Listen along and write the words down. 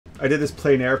I did this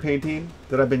plein air painting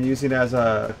that I've been using as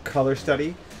a color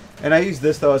study. And I use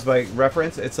this though as my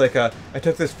reference. It's like I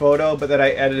took this photo, but then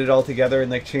I edited it all together and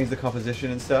like changed the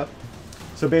composition and stuff.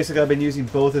 So basically I've been using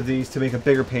both of these to make a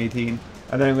bigger painting,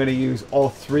 and then I'm going to use all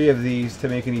 3 of these to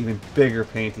make an even bigger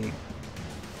painting.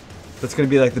 That's going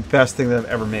to be like the best thing that I've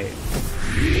ever made.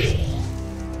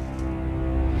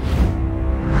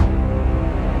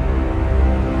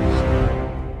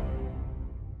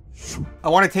 I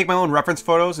want to take my own reference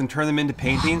photos and turn them into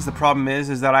paintings. The problem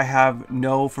is that I have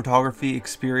no photography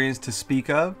experience to speak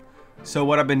of. So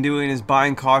what I've been doing is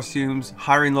buying costumes,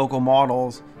 hiring local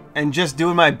models, and just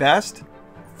doing my best.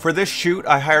 For this shoot,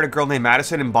 I hired a girl named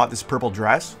Madison and bought this purple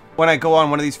dress. When I go on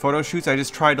one of these photo shoots, I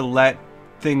just try to let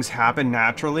things happen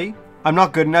naturally. I'm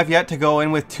not good enough yet to go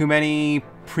in with too many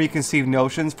preconceived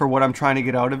notions for what I'm trying to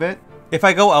get out of it. If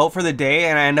I go out for the day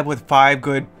and I end up with 5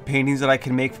 good paintings that I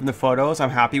can make from the photos,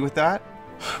 I'm happy with that.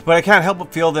 But I can't help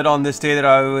but feel that on this day that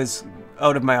I was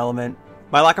out of my element.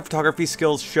 My lack of photography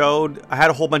skills showed. I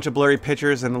had a whole bunch of blurry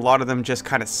pictures and a lot of them just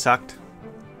kind of sucked.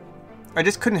 I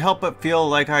just couldn't help but feel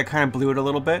like I kind of blew it a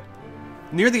little bit.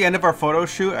 Near the end of our photo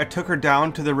shoot, I took her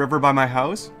down to the river by my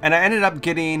house and I ended up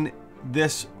getting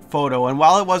this photo. And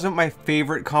while it wasn't my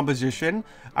favorite composition,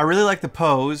 I really liked the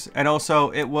pose, and also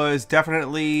it was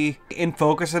definitely in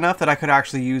focus enough that I could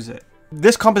actually use it.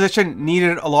 This composition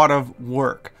needed a lot of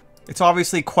work. It's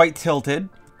obviously quite tilted,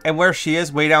 and where she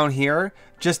is way down here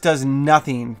just does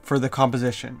nothing for the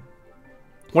composition.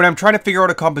 When I'm trying to figure out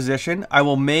a composition, I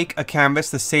will make a canvas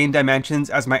the same dimensions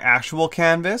as my actual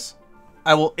canvas.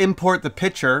 I will import the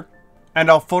picture and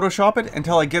I'll Photoshop it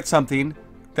until I get something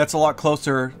that's a lot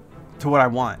closer to what I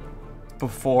want.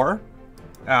 Before,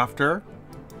 after,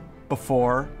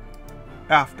 before,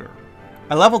 after.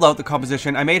 I leveled out the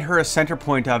composition, I made her a center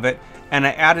point of it, and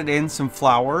I added in some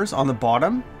flowers on the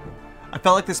bottom. I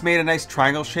felt like this made a nice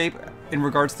triangle shape in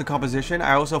regards to the composition.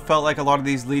 I also felt like a lot of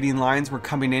these leading lines were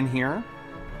coming in here,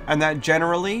 and that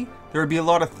generally there would be a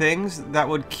lot of things that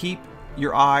would keep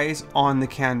your eyes on the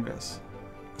canvas.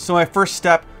 So my first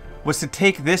step was to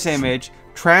take this image,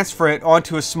 transfer it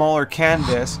onto a smaller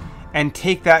canvas, and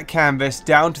take that canvas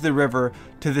down to the river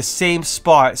to the same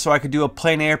spot so I could do a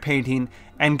plein air painting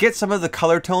and get some of the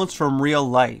color tones from real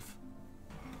life.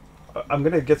 I'm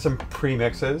gonna get some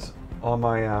pre-mixes on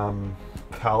my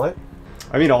palette.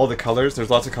 I mean all the colors, there's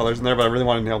lots of colors in there, but I really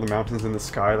want to nail the mountains and the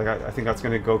sky. Like I think that's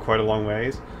gonna go quite a long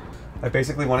ways. I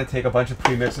basically want to take a bunch of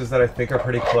pre-mixes that I think are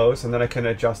pretty close, and then I can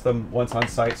adjust them once on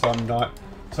site, so I'm not,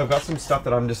 so I've got some stuff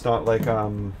that I'm just not like,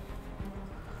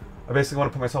 I basically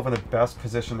want to put myself in the best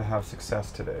position to have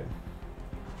success today.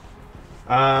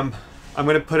 I'm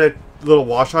going to put a little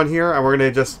wash on here, and we're going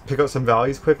to just pick out some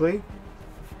values quickly.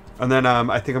 And then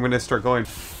I think I'm going to start going.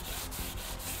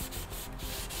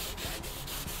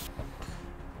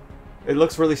 It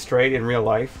looks really straight in real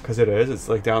life, because it is. It's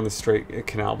like down the straight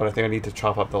canal, but I think I need to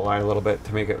chop up the line a little bit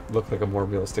to make it look like a more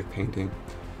realistic painting.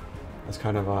 That's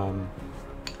kind of,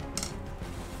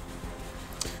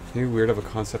 maybe weird of a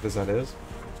concept as that is.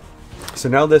 So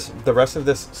now the rest of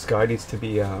this sky needs to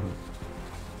be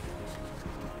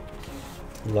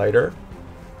lighter.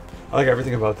 I like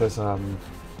everything about this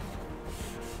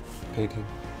painting.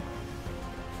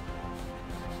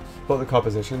 About the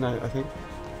composition, I think.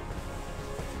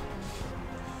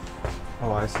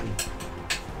 Oh, I see.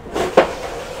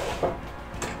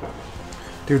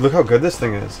 Dude, look how good this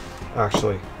thing is,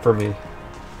 actually, for me.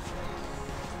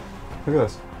 Look at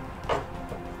this.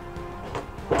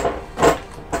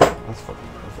 That's fucking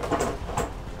perfect.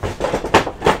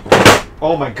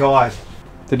 Oh my god.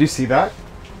 Did you see that?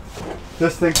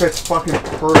 This thing fits fucking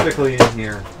perfectly in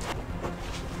here.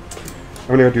 I'm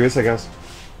gonna go do this, I guess.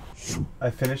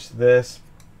 I finished this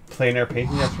plein air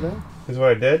painting yesterday. This is what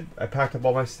I did. I packed up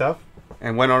all my stuff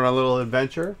and went on a little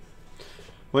adventure.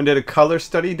 Went and did a color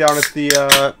study down at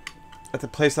the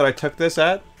place that I took this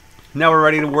at. Now we're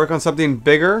ready to work on something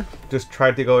bigger. Just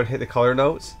tried to go and hit the color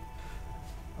notes.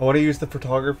 I want to use the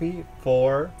photography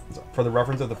for the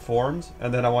reference of the forms,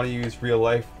 and then I want to use real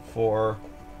life for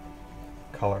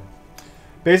color.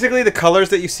 Basically, the colors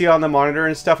that you see on the monitor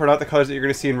and stuff are not the colors that you're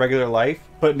going to see in regular life.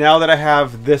 But now that I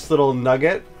have this little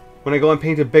nugget, when I go and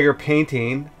paint a bigger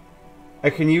painting, I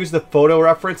can use the photo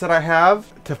reference that I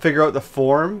have to figure out the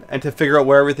form and to figure out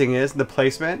where everything is and the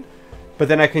placement. But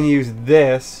then I can use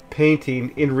this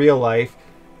painting in real life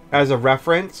as a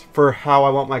reference for how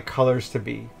I want my colors to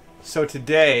be. So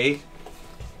today,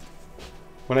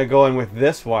 when I go in with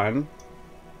this one,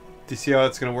 do you see how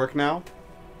it's going to work now?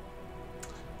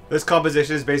 This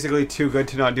composition is basically too good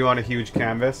to not do on a huge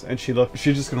canvas, and she's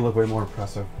just going to look way more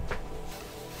impressive.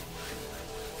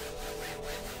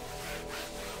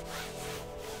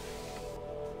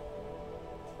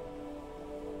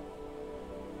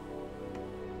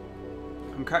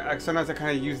 sometimes I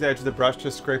kind of use the edge of the brush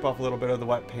to scrape off a little bit of the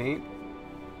wet paint.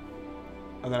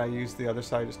 And then I use the other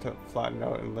side just to flatten it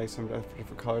out and lay some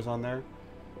different colors on there.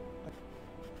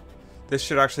 This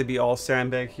should actually be all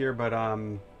sandbag here, but I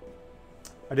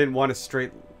didn't want a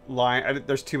straight line.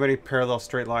 There's too many parallel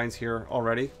straight lines here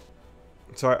already.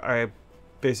 So I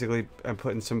basically I'm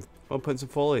putting some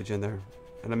foliage in there,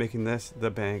 and I'm making this the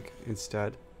bank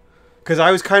instead. Because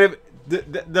I was kind of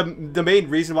the main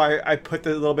reason why I put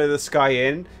the little bit of the sky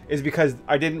in is because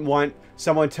I didn't want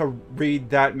someone to read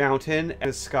that mountain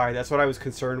as sky. That's what I was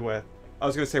concerned with. I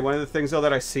was gonna say one of the things though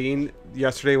that I seen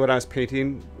yesterday when I was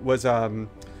painting was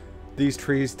these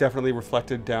trees definitely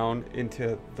reflected down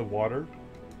into the water.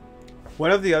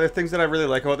 One of the other things that I really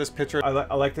like about this picture, I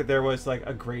like that there was like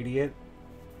a gradient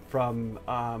from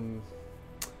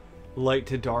light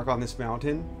to dark on this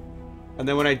mountain. And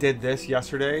then when I did this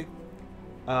yesterday,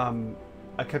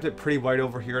 I kept it pretty white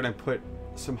over here and I put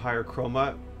some higher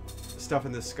chroma stuff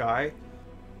in the sky.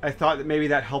 I thought that maybe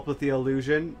that helped with the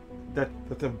illusion that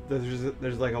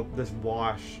there's like this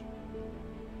wash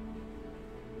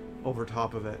over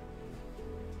top of it.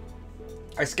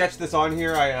 I sketched this on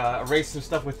here. I erased some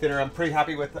stuff with thinner. I'm pretty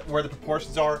happy with where the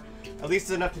proportions are. At least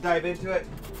it's enough to dive into it.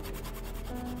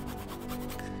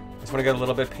 Just want to get a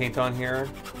little bit of paint on here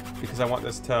because I want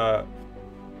this to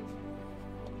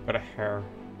got a hair.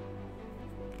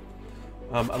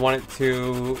 I want it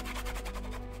to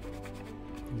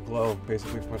glow,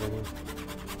 basically, for what I do.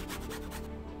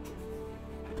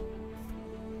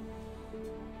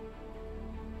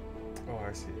 Oh,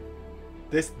 I see.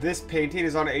 This painting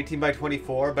is on an 18 by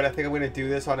 24, but I think I'm going to do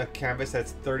this on a canvas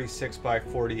that's 36 by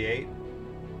 48.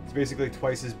 It's basically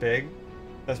twice as big.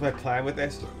 That's my plan with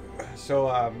this. So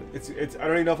it's I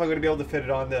don't even know if I'm going to be able to fit it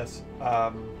on this.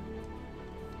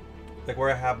 Like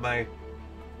where I have my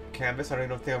canvas, I don't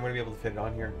even think I'm going to be able to fit it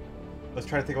on here. I was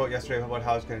trying to think about yesterday about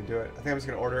how I was going to do it. I think I'm just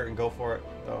going to order it and go for it,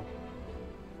 though.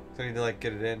 So I need to like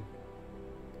get it in.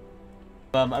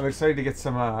 I'm excited to get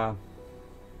some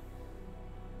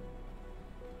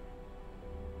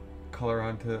color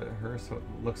onto her so it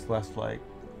looks less like,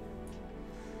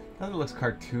 not that it looks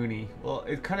cartoony. Well,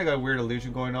 it kind of got a weird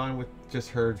illusion going on with just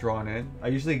her drawn in. I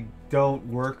usually don't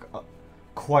work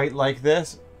quite like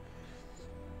this.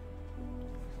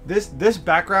 This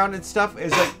background and stuff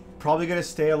is like probably gonna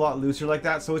stay a lot looser like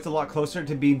that, so it's a lot closer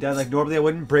to being done. Like normally I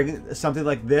wouldn't bring something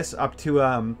like this up to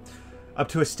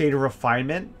a state of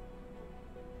refinement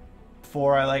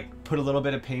before I like put a little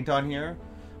bit of paint on here.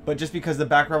 But just because the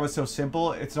background was so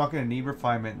simple, it's not gonna need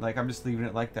refinement. Like I'm just leaving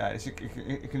it like that.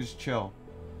 It can just chill.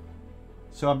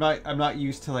 So I'm not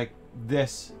used to like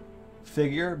this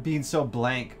figure being so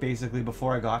blank basically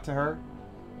before I got to her.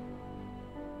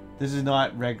 This is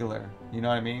not regular, you know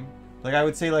what I mean? Like I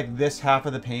would say like this half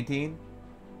of the painting,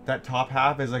 that top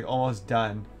half is like almost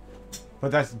done.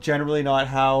 But that's generally not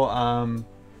how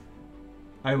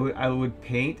I would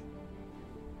paint.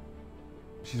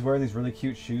 She's wearing these really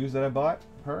cute shoes that I bought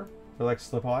her. They're like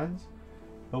slip-ons.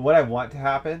 But what I want to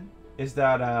happen is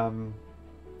that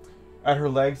at her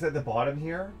legs at the bottom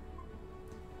here,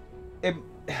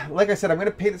 like I said, I'm going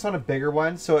to paint this on a bigger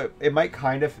one, so it might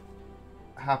kind of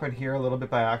happen here a little bit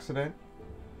by accident.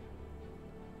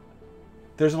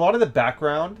 There's a lot of the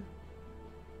background,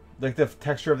 like the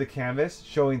texture of the canvas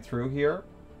showing through here.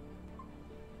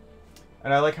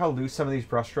 And I like how loose some of these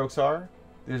brush strokes are.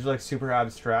 These are like super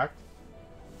abstract.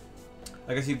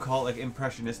 I guess you'd call it like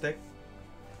impressionistic.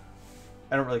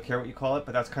 I don't really care what you call it,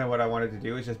 but that's kind of what I wanted to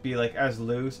do, is just be like as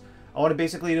loose. I want to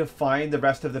basically define the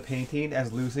rest of the painting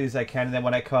as loosely as I can, and then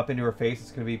when I come up into her face,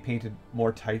 it's going to be painted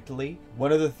more tightly.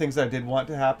 One of the things I did want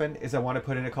to happen is I want to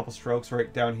put in a couple strokes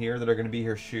right down here that are going to be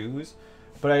her shoes.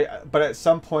 But at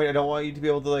some point, I don't want you to be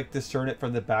able to like discern it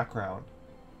from the background.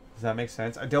 Does that make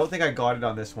sense? I don't think I got it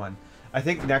on this one. I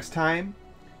think next time,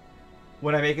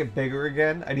 when I make it bigger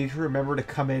again, I need to remember to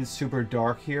come in super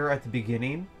dark here at the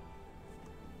beginning.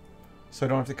 So I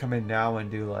don't have to come in now and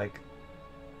do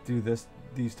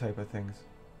these type of things.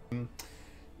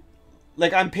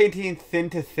 Like I'm painting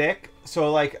thin to thick, so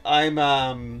like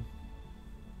I'm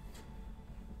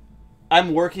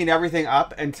working everything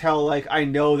up until like I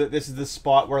know that this is the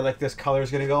spot where like this color is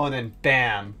gonna go, and then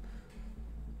bam.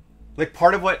 Like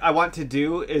part of what I want to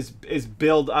do is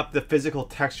build up the physical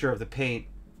texture of the paint,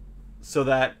 so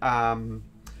that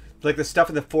like the stuff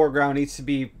in the foreground needs to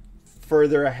be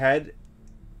further ahead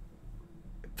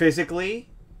physically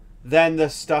than the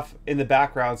stuff in the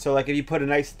background. So like if you put a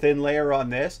nice thin layer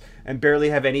on this and barely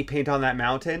have any paint on that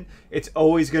mountain, it's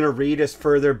always going to read as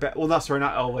further back. Well,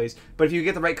 not always, but if you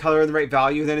get the right color and the right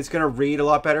value, then it's going to read a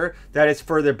lot better that it's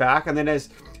further back. And then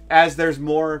as there's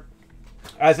more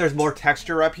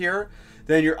texture up here,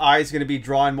 then your eye is going to be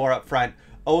drawn more up front.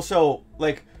 Also,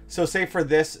 like, so say for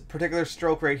this particular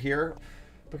stroke right here,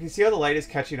 but can you see how the light is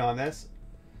catching on this?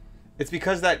 It's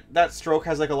because that stroke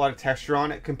has like a lot of texture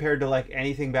on it compared to like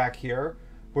anything back here,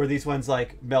 where these ones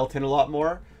like melt in a lot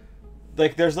more.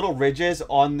 Like there's little ridges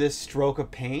on this stroke of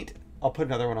paint. I'll put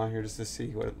another one on here just to see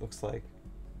what it looks like.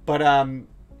 But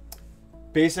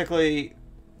basically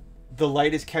the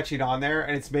light is catching on there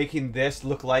and it's making this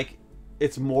look like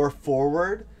it's more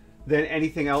forward than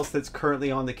anything else that's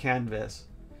currently on the canvas.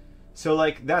 So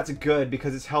like that's good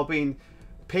because it's helping.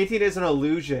 Painting is an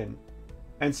illusion.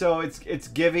 And so it's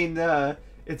basically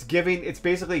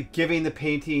giving the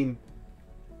painting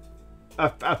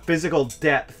a physical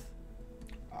depth.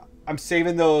 I'm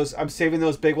saving those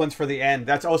big ones for the end.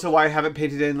 That's also why I haven't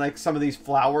painted in like some of these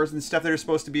flowers and stuff that are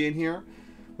supposed to be in here,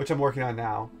 which I'm working on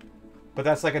now. But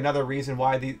that's like another reason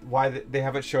why they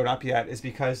haven't showed up yet, is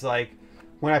because like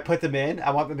when I put them in,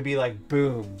 I want them to be like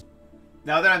boom.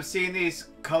 Now that I'm seeing these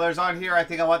colors on here, I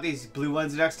think I want these blue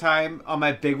ones next time on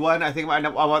my big one. I think I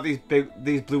want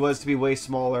these blue ones to be way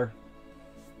smaller.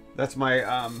 That's my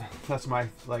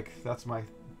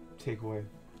takeaway.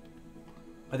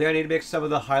 I think I need to mix some of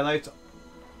the highlights,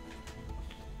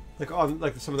 like on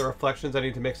like some of the reflections. I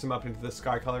need to mix them up into the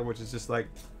sky color, which is just like,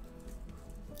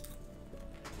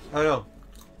 I don't know,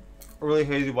 a really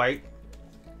hazy white.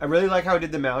 I really like how I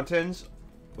did the mountains.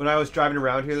 When I was driving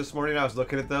around here this morning, I was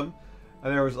looking at them.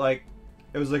 And there was like,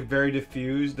 it was like very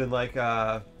diffused and like,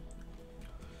 I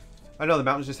don't know, the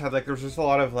mountains just had like, there was just a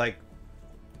lot of like,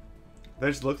 they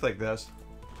just looked like this.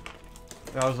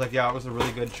 And I was like, yeah, it was a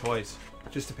really good choice.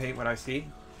 Just to paint what I see,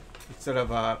 instead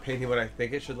of painting what I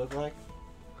think it should look like.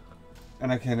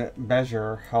 And I can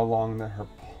measure how long her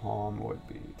palm would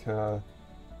be to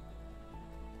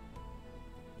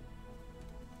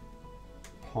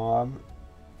palm,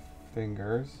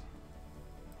 fingers.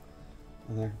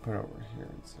 And then I can put it over here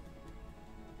and see.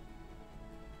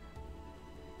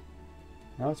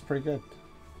 No, it's pretty good.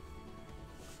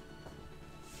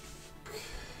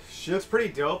 She looks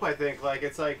pretty dope, I think.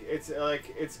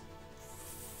 It's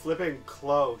flipping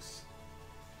close.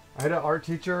 I had an art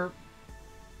teacher,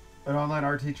 an online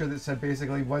art teacher, that said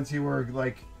basically once you were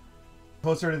like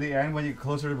closer to the end, when you get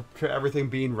closer to everything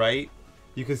being right,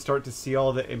 you can start to see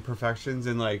all the imperfections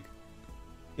in like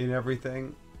in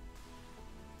everything.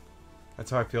 That's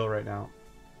how I feel right now.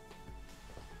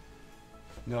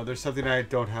 No, there's something I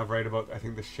don't have right about, I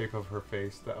think, the shape of her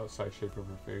face, the outside shape of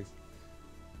her face.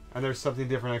 And there's something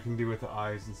different I can do with the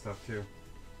eyes and stuff too.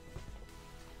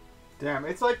 Damn,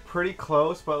 it's like pretty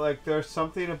close, but like there's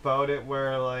something about it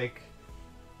where like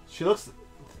she looks,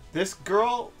 this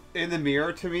girl in the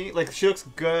mirror to me, like she looks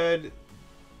good.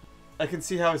 I can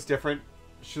see how it's different.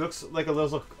 She looks like a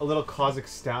little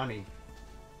Kazakhstani.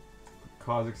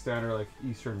 Kazakhstan or like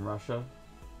Eastern Russia.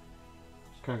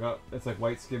 She's kind of got, it's like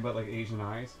white skin but like Asian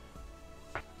eyes.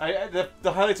 The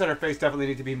highlights on her face definitely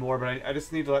need to be more, but I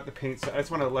just need to let the paint set. I just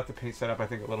want to let the paint set up, I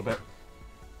think, a little bit.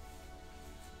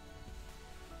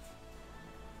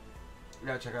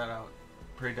 Yeah, check that out.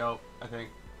 Pretty dope, I think.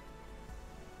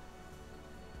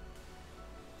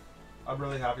 I'm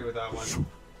really happy with that one.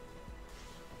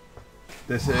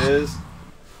 This is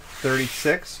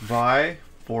 36 by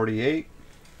 48.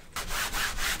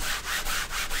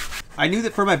 I knew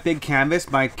that for my big canvas,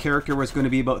 my character was going to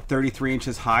be about 33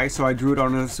 inches high, so I drew it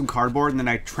on some cardboard and then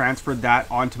I transferred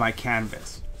that onto my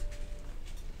canvas.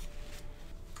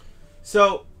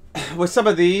 So, with some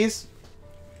of these,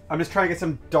 I'm just trying to get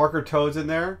some darker tones in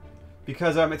there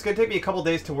because it's going to take me a couple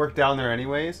days to work down there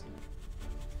anyways.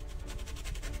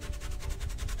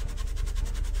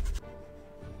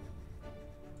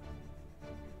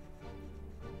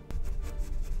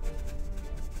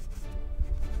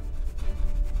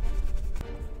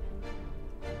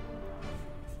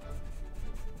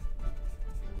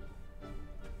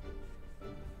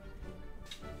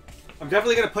 I'm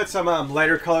definitely going to put some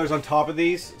lighter colors on top of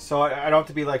these, so I don't have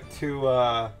to be like too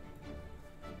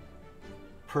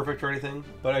perfect or anything,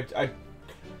 but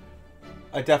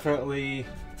I definitely,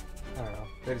 I don't know,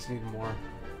 I just need more.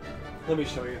 Let me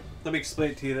show you. Let me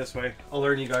explain it to you this way. I'll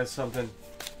learn you guys something.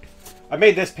 I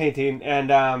made this painting,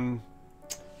 and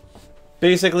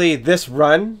basically this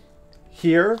run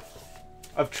here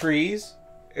of trees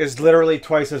is literally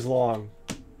twice as long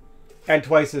and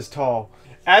twice as tall.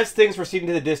 As things recede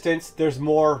into the distance, there's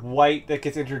more white that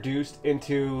gets introduced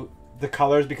into the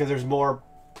colors because there's more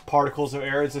particles of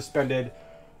air and suspended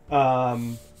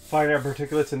fine air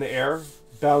particulates in the air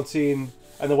bouncing,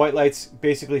 and the white light's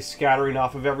basically scattering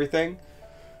off of everything.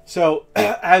 So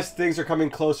as things are coming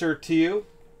closer to you,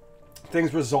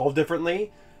 things resolve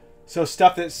differently. So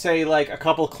stuff that say like a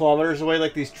couple kilometers away,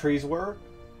 like these trees were,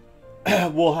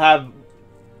 will have,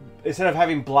 instead of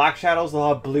having black shadows, they'll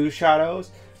have blue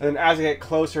shadows. And then as I get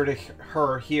closer to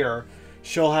her here,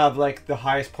 she'll have like the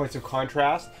highest points of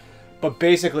contrast. But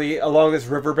basically, along this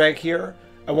riverbank here,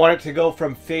 I want it to go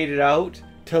from faded out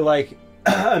to like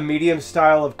a medium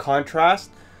style of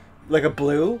contrast, like a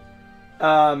blue.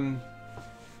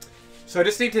 So I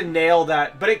just need to nail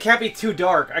that, but it can't be too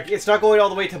dark. It's not going all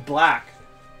the way to black.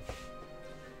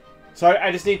 So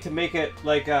I just need to make it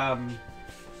like,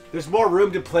 there's more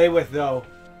room to play with though.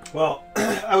 Well,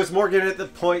 I was more getting at the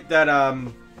point that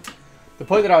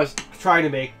I was trying to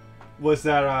make was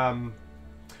that I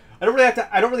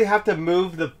don't really have to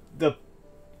move the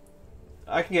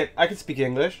I can speak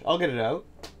English. I'll get it out.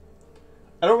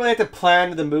 I don't really have to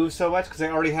plan the move so much because I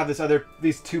already have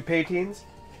these two paintings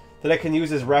that I can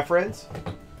use as reference.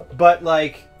 But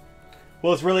like,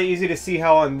 well, it's really easy to see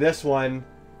how on this one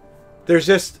there's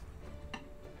just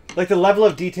like the level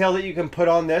of detail that you can put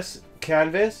on this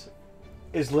canvas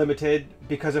is limited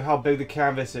because of how big the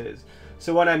canvas is.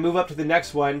 So when I move up to the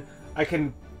next one, I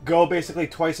can go basically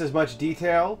twice as much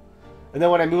detail. And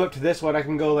then when I move up to this one, I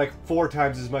can go like 4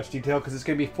 times as much detail because it's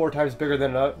going to be 4 times bigger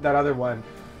than that other one.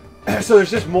 So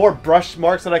there's just more brush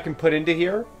marks that I can put into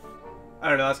here. I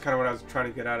don't know, that's kind of what I was trying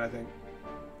to get at, I think.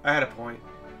 I had a point.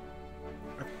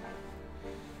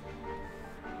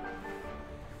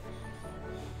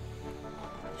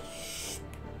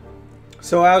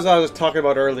 So as I was talking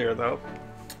about earlier though,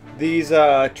 these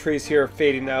trees here are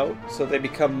fading out, so they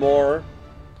become more,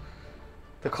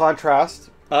 the contrast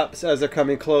ups as they're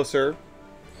coming closer.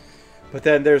 But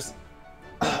then there's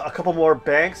a couple more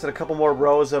banks and a couple more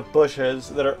rows of bushes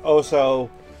that are also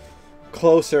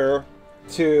closer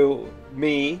to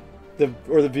me, the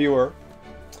viewer.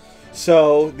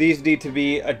 So these need to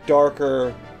be a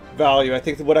darker value. I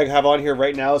think that what I have on here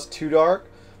right now is too dark,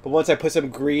 but once I put some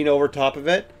green over top of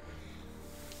it,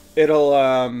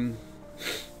 it'll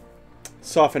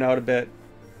soften out a bit.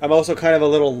 I'm also kind of a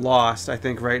little lost, I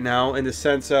think, right now, in the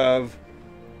sense of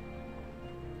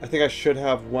I think I should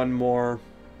have one more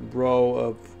row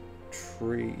of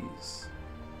trees,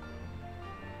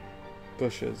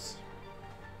 bushes,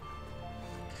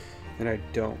 and I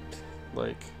don't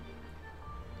like.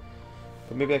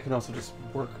 But maybe I can also just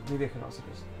work. Maybe I can also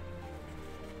just.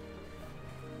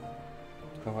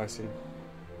 Oh, I see.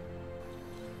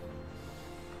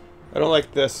 I don't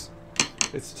like this.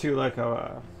 It's too like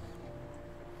a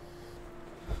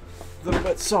little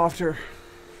bit softer.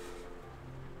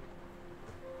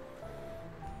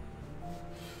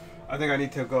 I think I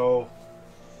need to go.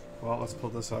 Well, let's pull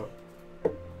this out.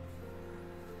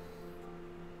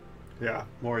 Yeah,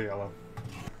 more yellow.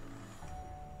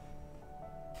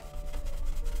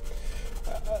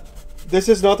 This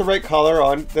is not the right color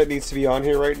on that needs to be on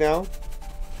here right now,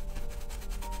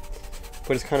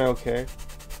 but it's kind of okay.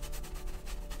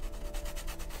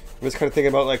 I was kind of thinking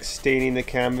about like staining the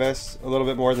canvas a little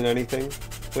bit more than anything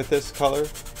with this color.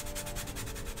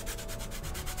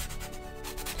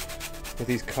 With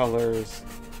these colors.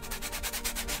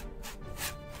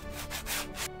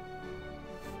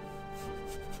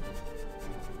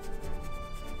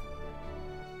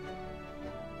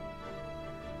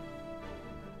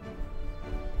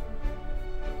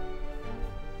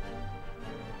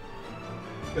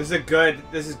 This is good.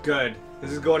 This is good.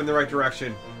 This is going in the right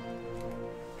direction.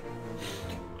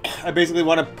 I basically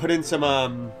want to put in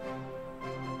some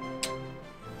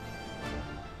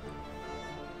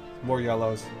more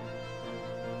yellows.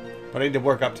 But I need to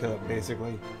work up to it,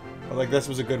 basically. But like this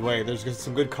was a good way. There's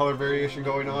some good color variation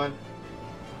going on.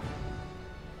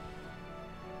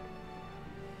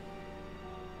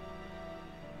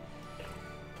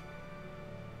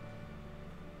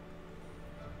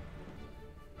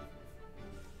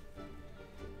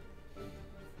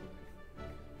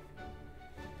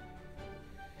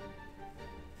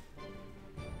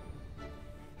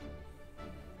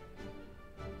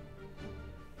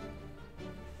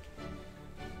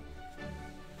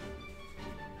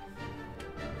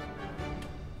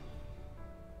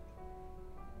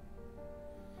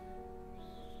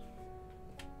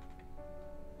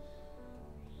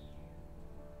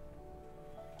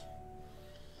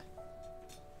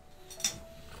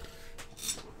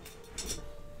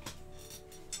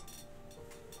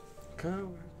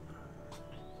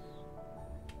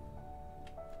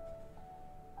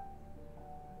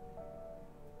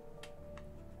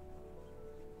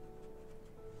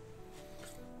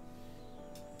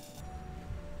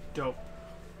 Dope.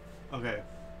 Okay.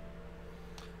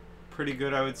 Pretty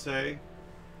good, I would say.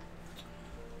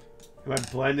 Am I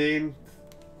blending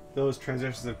those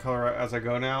transitions of color as I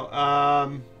go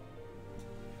now?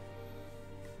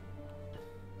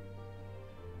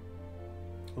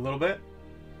 little bit.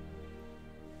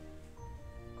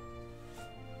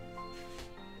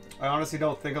 I honestly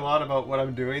don't think a lot about what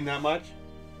I'm doing that much.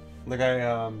 Like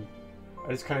I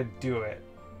just kind of do it.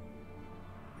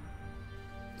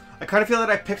 I kind of feel that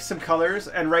I picked some colors,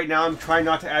 and right now I'm trying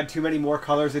not to add too many more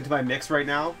colors into my mix right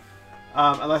now,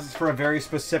 unless it's for a very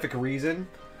specific reason.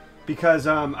 Because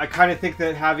I kind of think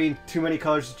that having too many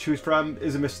colors to choose from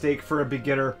is a mistake for a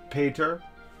beginner painter.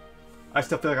 I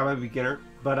still feel like I'm a beginner,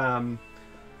 but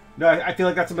no, I feel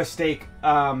like that's a mistake.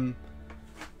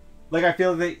 Like I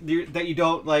feel that you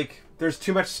don't like. There's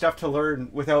too much stuff to learn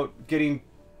without getting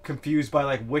confused by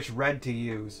like which red to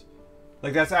use.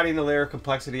 Like that's adding a layer of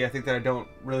complexity I think that I don't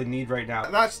really need right now.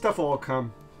 That stuff will all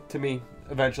come to me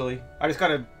eventually. I just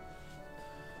gotta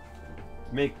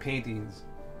make paintings.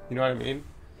 You know what I mean?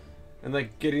 And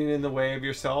like getting in the way of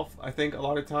yourself, I think a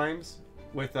lot of times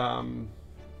with yeah,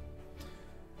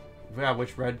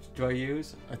 which red do I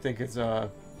use? I think it's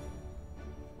an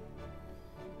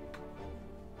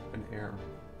air.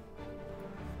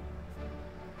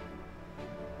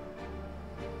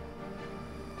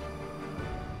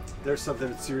 There's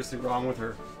something seriously wrong with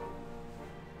her.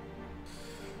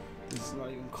 This is not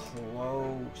even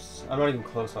close. I'm not even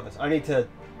close on this. I think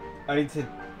I need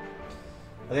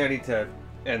to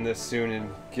end this soon and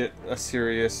get a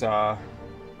serious like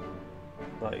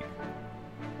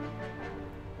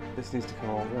this needs to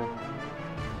come over.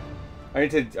 I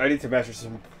need to measure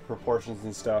some proportions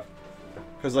and stuff,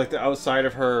 because like the outside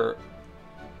of her,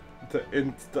 the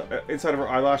inside of her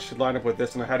eyelash should line up with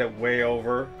this, and I had it way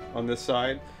over on this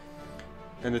side,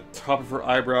 and the top of her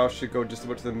eyebrow should go just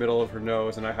about to the middle of her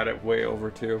nose, and I had it way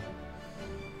over too.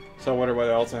 So I wonder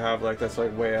whether else I have like that's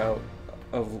like way out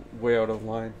of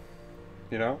line,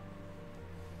 you know?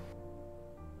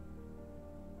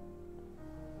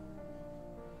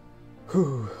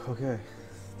 Whew, okay.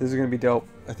 This is gonna be dope,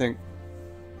 I think.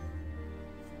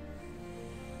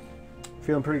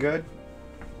 Feeling pretty good?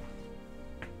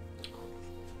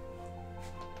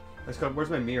 Let's go. Where's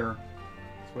my mirror?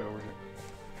 It's way over here.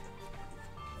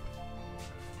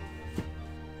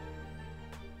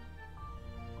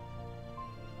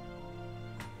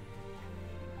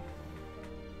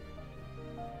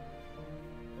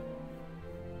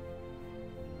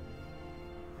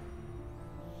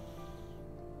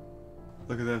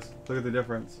 Look at this. Look at the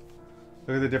difference.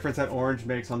 Look at the difference that orange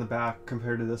makes on the back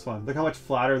compared to this one. Look how much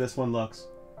flatter this one looks.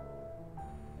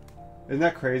 Isn't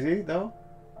that crazy, though?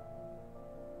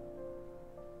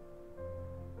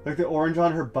 Like the orange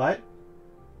on her butt.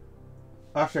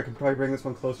 Actually, I can probably bring this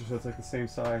one closer so it's like the same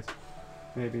size.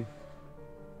 Maybe.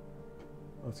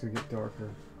 Oh, it's gonna get darker.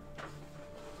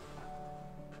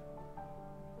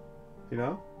 You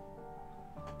know?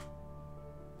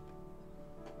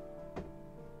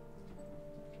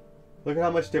 Look at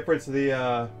how much difference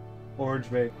the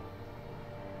orange made.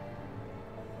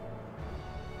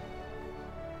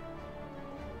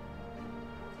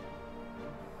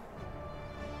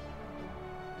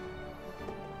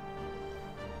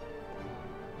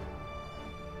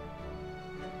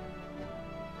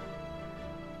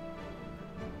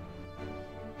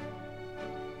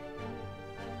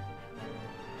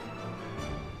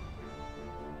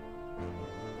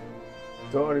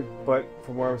 But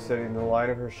from where I'm sitting, the line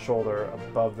of her shoulder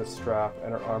above the strap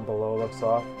and her arm below looks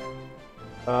off.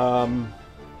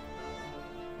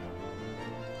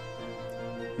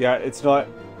 Yeah, it's not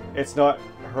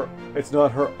her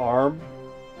arm.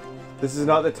 This is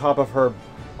not the top of her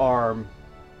arm.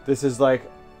 This is like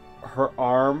her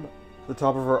arm, the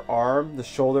top of her arm, the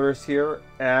shoulder is here,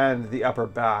 and the upper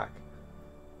back.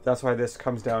 That's why this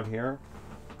comes down here.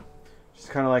 She's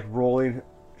kind of like rolling.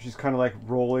 She's kind of like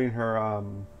rolling her.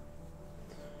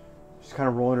 She's kind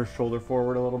of rolling her shoulder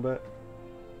forward a little bit.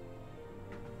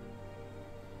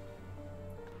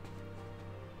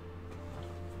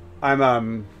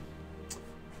 I'm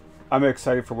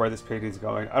excited for where this painting's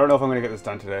going. I don't know if I'm gonna get this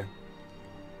done today.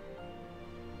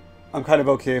 I'm kind of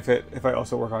okay if I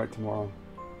also work on it tomorrow.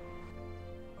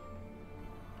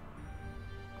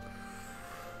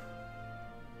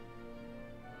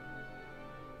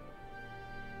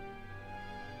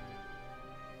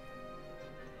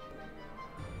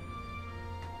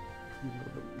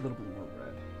 A little bit more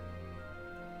red.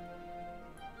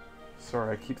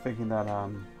 Sorry, I keep thinking that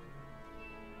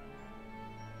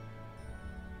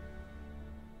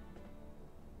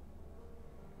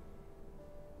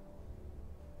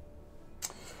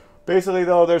basically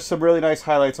though, there's some really nice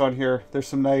highlights on here. There's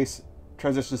some nice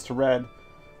transitions to red.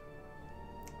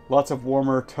 Lots of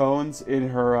warmer tones in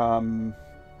her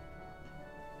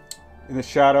in the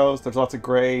shadows. There's lots of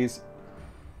grays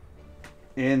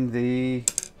in the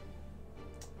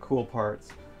cool parts.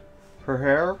 Her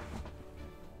hair,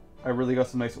 I really got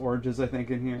some nice oranges, I think,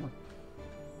 in here.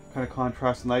 Kind of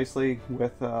contrasts nicely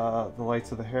with the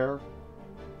lights of the hair.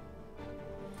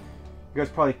 You guys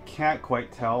probably can't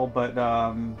quite tell, but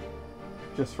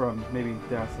just from maybe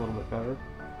that's a little bit better.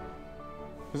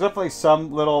 There's definitely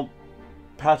some little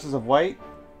patches of white.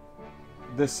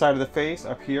 This side of the face,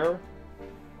 up here.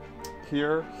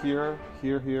 Here, here,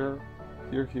 here, here,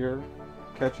 here, here.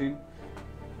 Catching.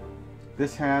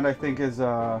 This hand, I think, is...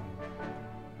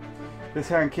 this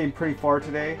hand came pretty far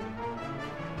today.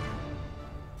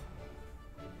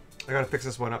 I gotta fix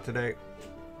this one up today.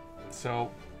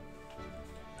 So...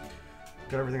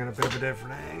 got everything on a bit of a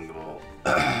different angle.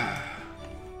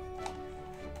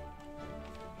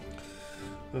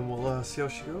 Then we'll see how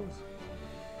she goes.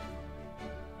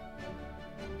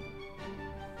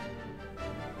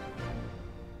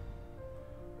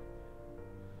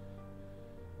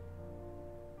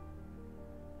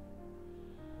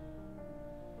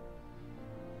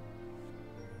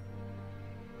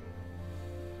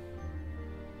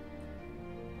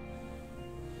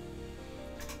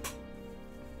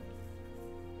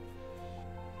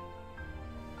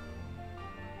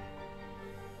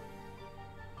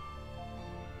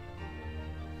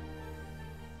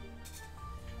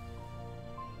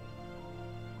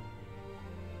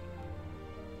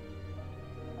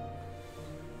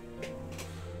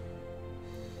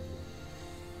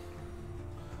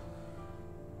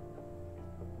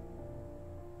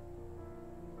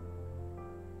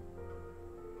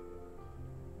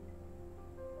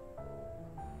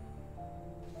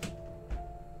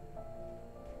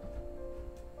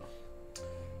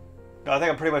 I think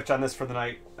I'm pretty much done this for the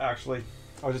night, actually.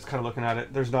 I was just kind of looking at it.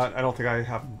 I don't think I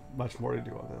have much more to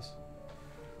do on this.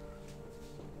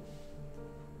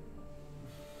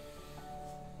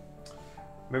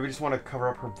 Maybe just want to cover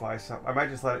up her bicep. I might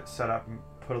just let it set up and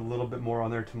put a little bit more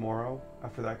on there tomorrow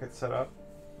after that gets set up.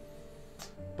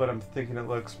 But I'm thinking it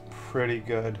looks pretty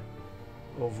good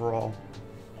overall.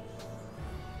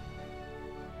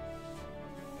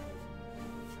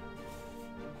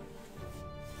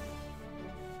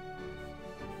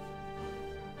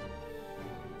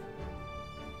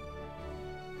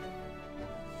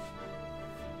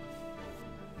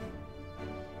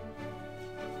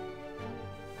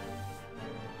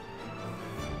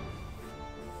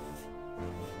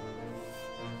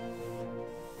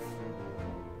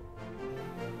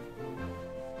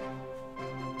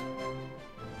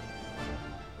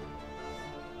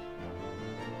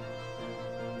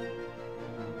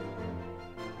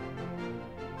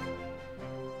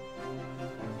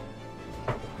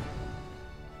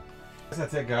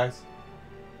 That's it, guys.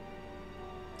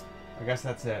 I guess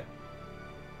that's it.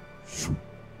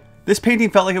 This painting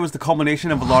felt like it was the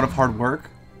culmination of a lot of hard work.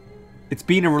 It's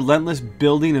been a relentless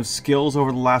building of skills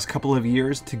over the last couple of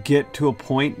years to get to a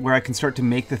point where I can start to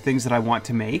make the things that I want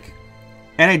to make.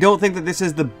 And I don't think that this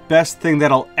is the best thing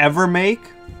that I'll ever make,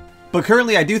 but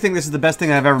currently I do think this is the best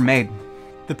thing I've ever made.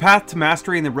 The path to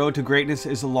mastery and the road to greatness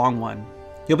is a long one.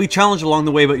 You'll be challenged along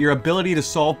the way, but your ability to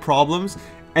solve problems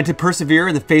and to persevere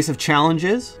in the face of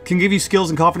challenges can give you skills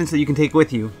and confidence that you can take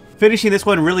with you. Finishing this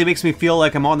one really makes me feel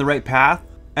like I'm on the right path,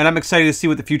 and I'm excited to see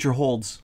what the future holds.